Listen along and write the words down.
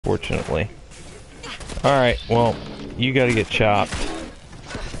Fortunately. Alright, well, you gotta get chopped.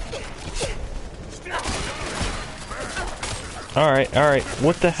 Alright,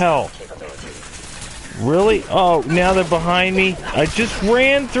 what the hell? Really? Oh, now they're behind me? I just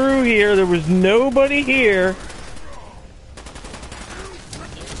ran through here, there was nobody here.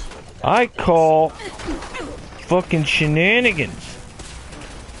 I call fucking shenanigans.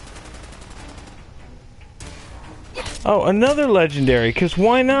 Oh, another legendary, because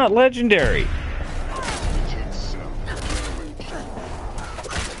why not legendary?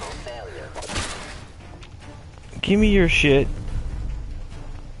 Give me your shit.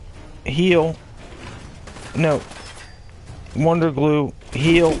 Heal. No. Wonder Glue.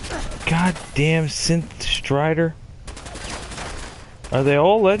 Heal. Goddamn Synth Strider. Are they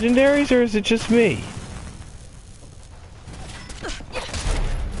all legendaries or is it just me?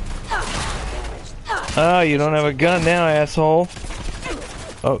 Oh, you don't have a gun now, asshole.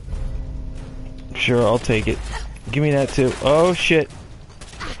 Oh. Sure, I'll take it. Give me that too. Oh, shit.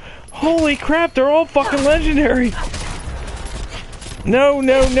 Holy crap, they're all fucking legendary. No. And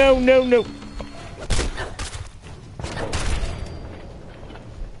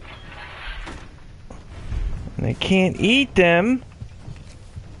I can't eat them.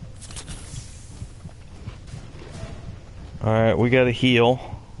 Alright, we gotta heal.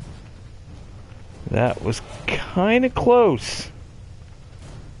 That was kinda close.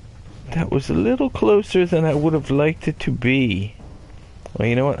 That was a little closer than I would have liked it to be. Well,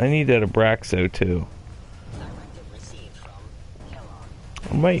 you know what? I need that Abraxo too.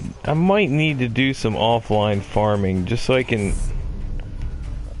 I might need to do some offline farming just so I can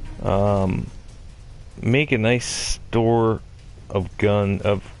make a nice store of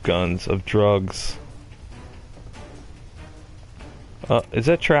drugs. Is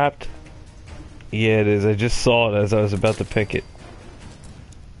that trapped? Yeah, it is. I just saw it as I was about to pick it.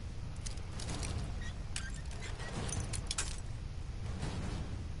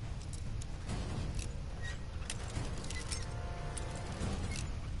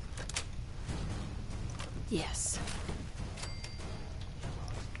 Yes.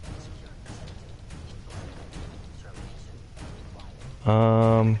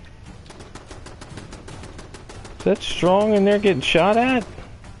 Is that strong and they're getting shot at?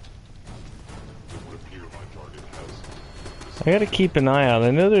 I gotta keep an eye out.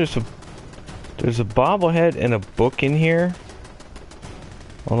 I know there's a bobblehead and a book in here.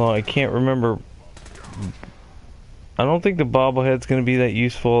 Although I can't remember. I don't think the bobblehead's gonna be that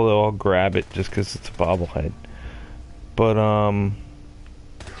useful, though I'll grab it just because it's a bobblehead. But I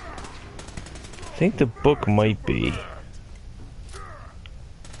think the book might be.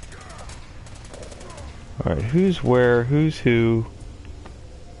 Alright, who's where, who's who?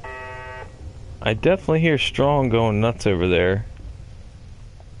 I definitely hear Strong going nuts over there.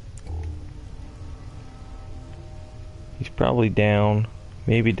 He's probably down,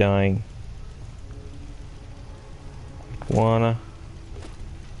 maybe dying. Wanna.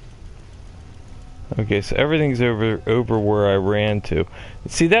 Okay, so everything's over where I ran to.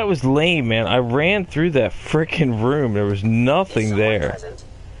 See, that was lame, man. I ran through that frickin' room. There was nothing there.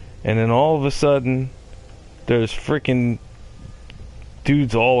 And then all of a sudden, there's frickin'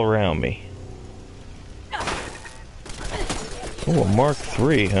 dudes all around me. Oh, a Mark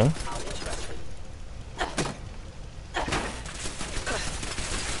III, huh?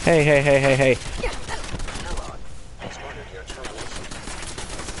 Hey.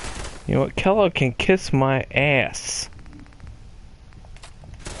 You know what? Kellogg can kiss my ass.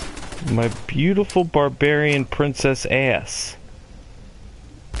 My beautiful barbarian princess ass.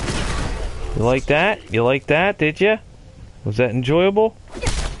 You like that? You like that, did you? Was that enjoyable?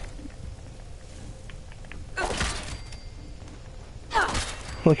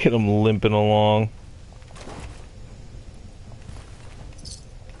 Look at him limping along.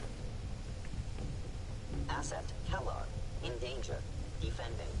 Asset Kellogg in danger.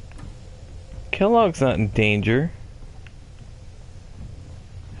 Defending. Kellogg's not in danger.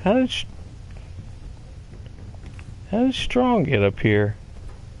 How did Strong get up here?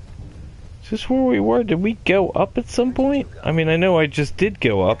 Is this where we were? Did we go up at some point? I mean, I know I just did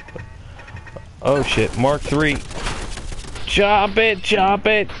go up. Oh shit, Mark III. Chop it!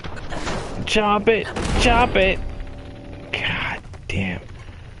 God damn.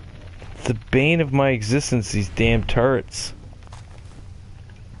 It's the bane of my existence, these damn turrets.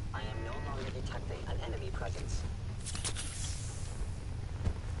 I am no longer detecting an enemy presence.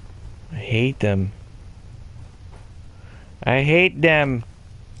 I hate them. I hate them.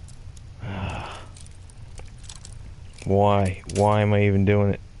 Why? Why am I even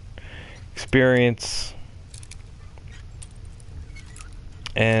doing it? Experience.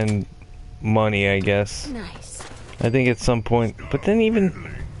 and money, I guess. Nice. I think at some point, but then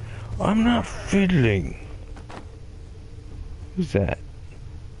even, I'm not fiddling. Who's that?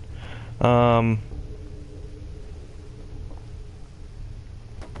 Well,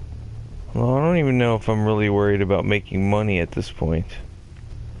 I don't even know if I'm really worried about making money at this point.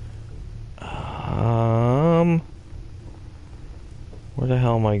 Where the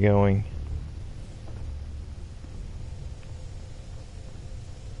hell am I going?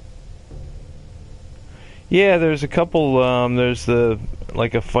 Yeah, there's a couple, there's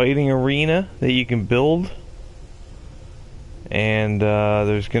like a fighting arena that you can build. And,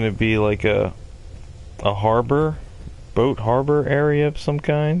 there's gonna be like a harbor, boat harbor area of some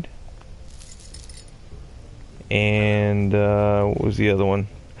kind. And, what was the other one?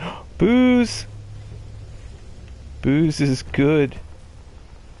 Booze! Booze is good.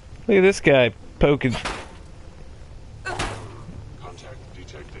 Look at this guy poking. Contact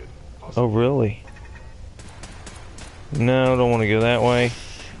detected. Oh, really? No, don't want to go that way.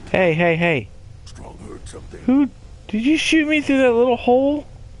 Hey, hey, hey. Strong heard something. Who? Did you shoot me through that little hole?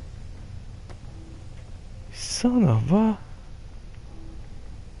 Son of a...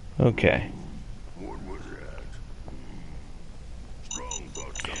 Okay. What was that? Strong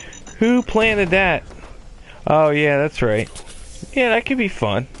thought something. Who planted that? Oh, yeah, that's right. Yeah, that could be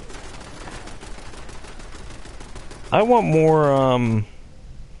fun. I want more,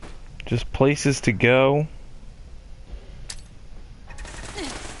 just places to go.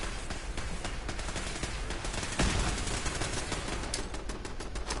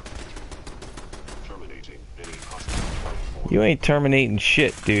 Terminating any hostile. You ain't terminating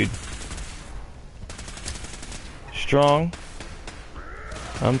shit, dude. Strong.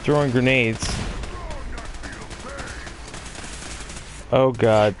 I'm throwing grenades. Oh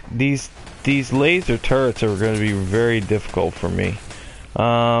god, these laser turrets are going to be very difficult for me.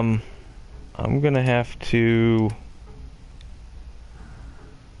 I'm going to have to...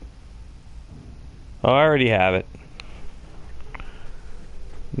 Oh, I already have it.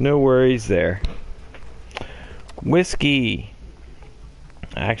 No worries there. Whiskey.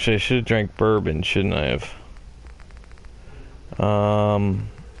 Actually, I should have drank bourbon, shouldn't I have?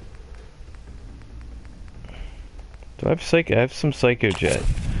 Do I have I have some Psycho Jet.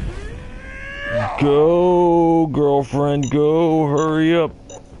 Go, girlfriend, go, hurry up.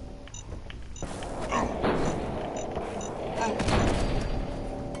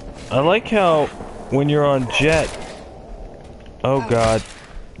 I like how when you're on Jet... Oh god.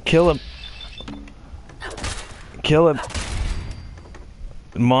 Kill him. Kill him.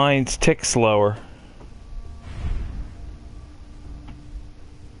 Mines tick slower.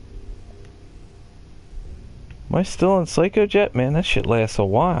 Am I still in Psycho Jet? Man, that shit lasts a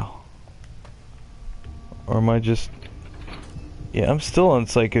while. Or am I just... Yeah, I'm still on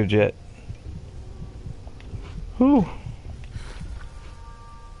Psycho Jet. Whew.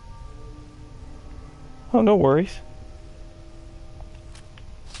 Oh, no worries.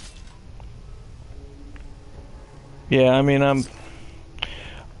 Yeah, I mean,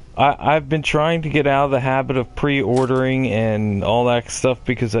 I've been trying to get out of the habit of pre-ordering and all that stuff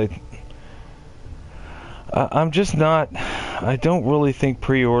because I'm just not... I don't really think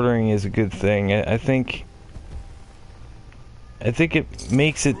pre-ordering is a good thing. I think it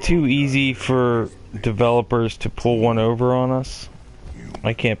makes it too easy for developers to pull one over on us.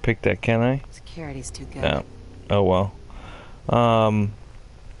 I can't pick that, can I? Security's too good. No. Oh well.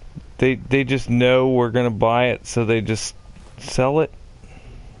 They just know we're gonna buy it, so they just sell it.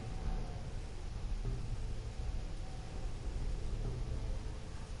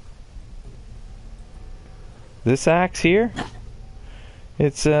 This axe here?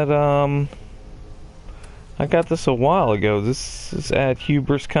 It's at, I got this a while ago. This is at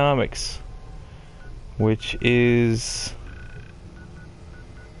Hubris Comics, which is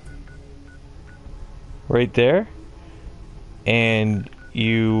right there. And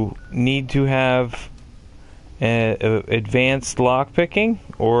you need to have advanced lockpicking,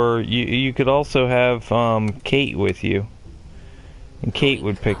 or you could also have Kate with you, and Kate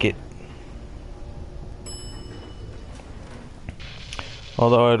would pick it.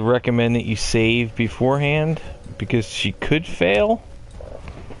 Although I'd recommend that you save beforehand, because she could fail.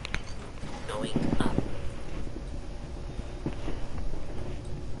 Going up.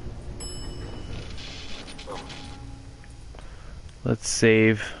 Let's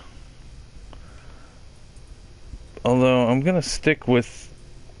save. Although I'm gonna stick with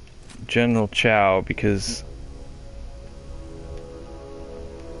General Chow because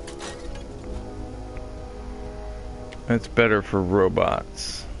that's better for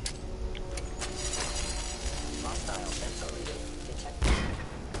robots. Hostile sensor reading detected.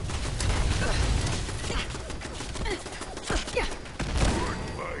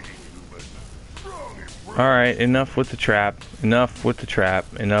 Alright, enough with the trap. Enough with the trap.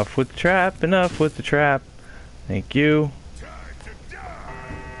 Enough with the trap. Enough with the trap. Thank you.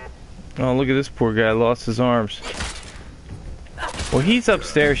 Oh, look at this poor guy. Lost his arms. Well, he's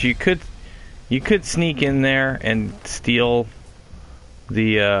upstairs. You could sneak in there and steal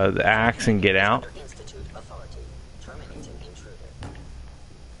the axe and get out. Institute authority. Terminating intruder.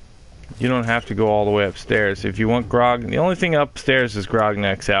 You don't have to go all the way upstairs. If you want Grog, the only thing upstairs is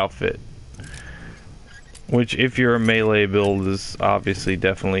Grogneck's outfit. Which, if you're a melee build, is obviously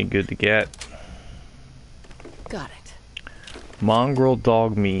definitely good to get. Got it. Mongrel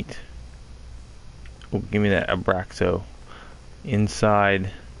dog meat. Oh, give me that Abraxo.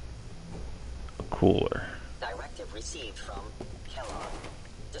 Inside a cooler. Directive received from Kellogg.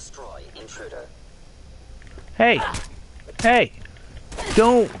 Destroy intruder. Hey! Hey!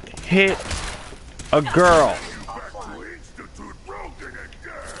 Don't hit a girl! Back to Institute broken again.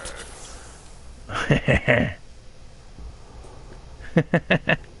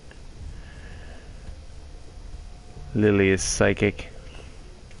 Lily is psychic.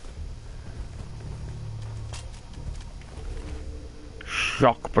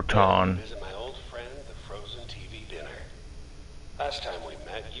 Shock baton. Visit my old friend, the frozen TV dinner. Last time we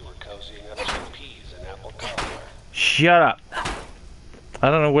met, you were cozying up some peas and apple cobbler. Shut up. I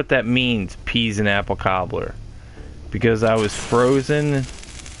don't know what that means, peas and apple cobbler. Because I was frozen.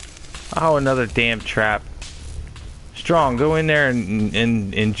 Oh, another damn trap. Strong, go in there and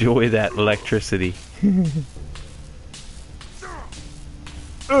enjoy that electricity.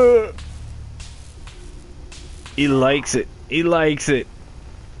 He likes it. He likes it.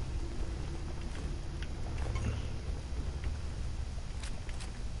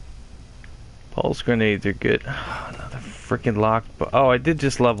 Pulse grenades are good. Oh, another freaking lock. Oh, I did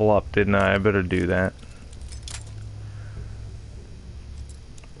just level up, didn't I? I better do that.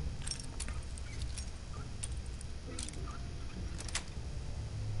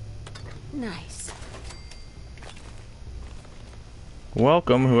 Nice.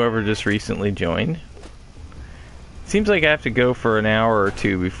 Welcome, whoever just recently joined. Seems like I have to go for an hour or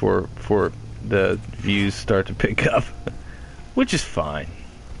two before the views start to pick up, which is fine.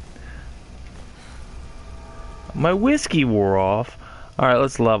 My whiskey wore off. Alright,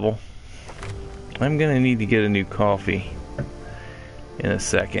 let's level. I'm gonna need to get a new coffee in a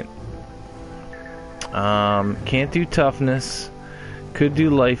second. Can't do toughness. Could do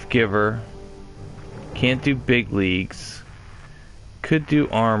life giver. Can't do big leagues. Could do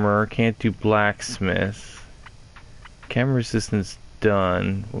armor. Can't do blacksmith. Chem resistance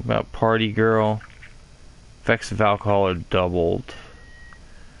done. What about party girl? Effects of alcohol are doubled.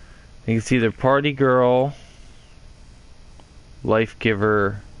 I think it's either party girl, life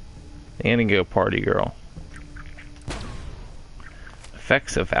giver, and go party girl.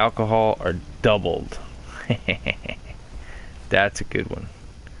 Effects of alcohol are doubled. That's a good one.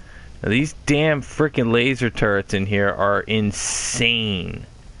 Now these damn freaking laser turrets in here are insane.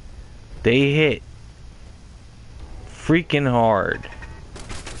 They hit freaking hard.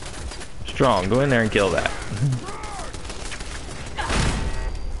 Strong, go in there and kill that.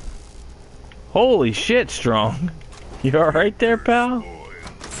 Holy shit, Strong. You alright there, pal?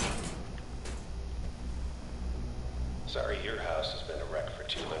 Sorry, your house has been a wreck for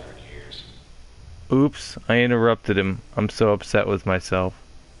 200 years. Oops, I interrupted him. I'm so upset with myself.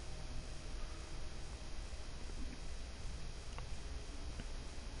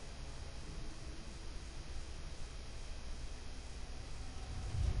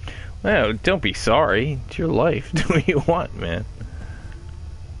 Well, don't be sorry. It's your life. Do what you want, man.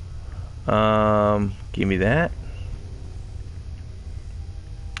 Give me that.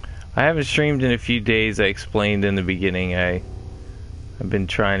 I haven't streamed in a few days. I explained in the beginning. I've been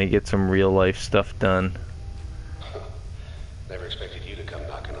trying to get some real life stuff done. Never expected you to come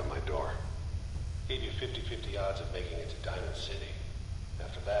knocking on my door. Gave you 50-50 odds of making it to Diamond City.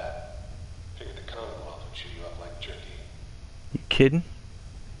 After that, figured the Commonwealth would chew you up like jerky. You kidding?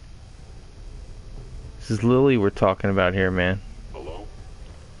 This is Lily we're talking about here, man. Hello?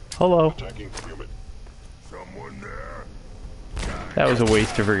 Hello. Attacking human. Someone there? That was a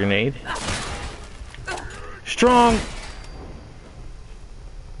waste of a grenade. Strong!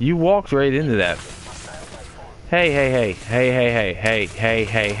 You walked right into that. Hey, hey, hey, hey, hey, hey, hey, hey,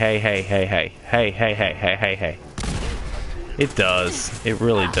 hey, hey, hey, hey, hey, hey, hey, hey, hey, hey, hey. It does. It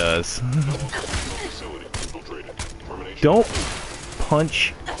really does. Facility infiltrated. Termination. Don't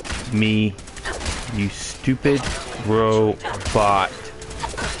punch me, you stupid robot.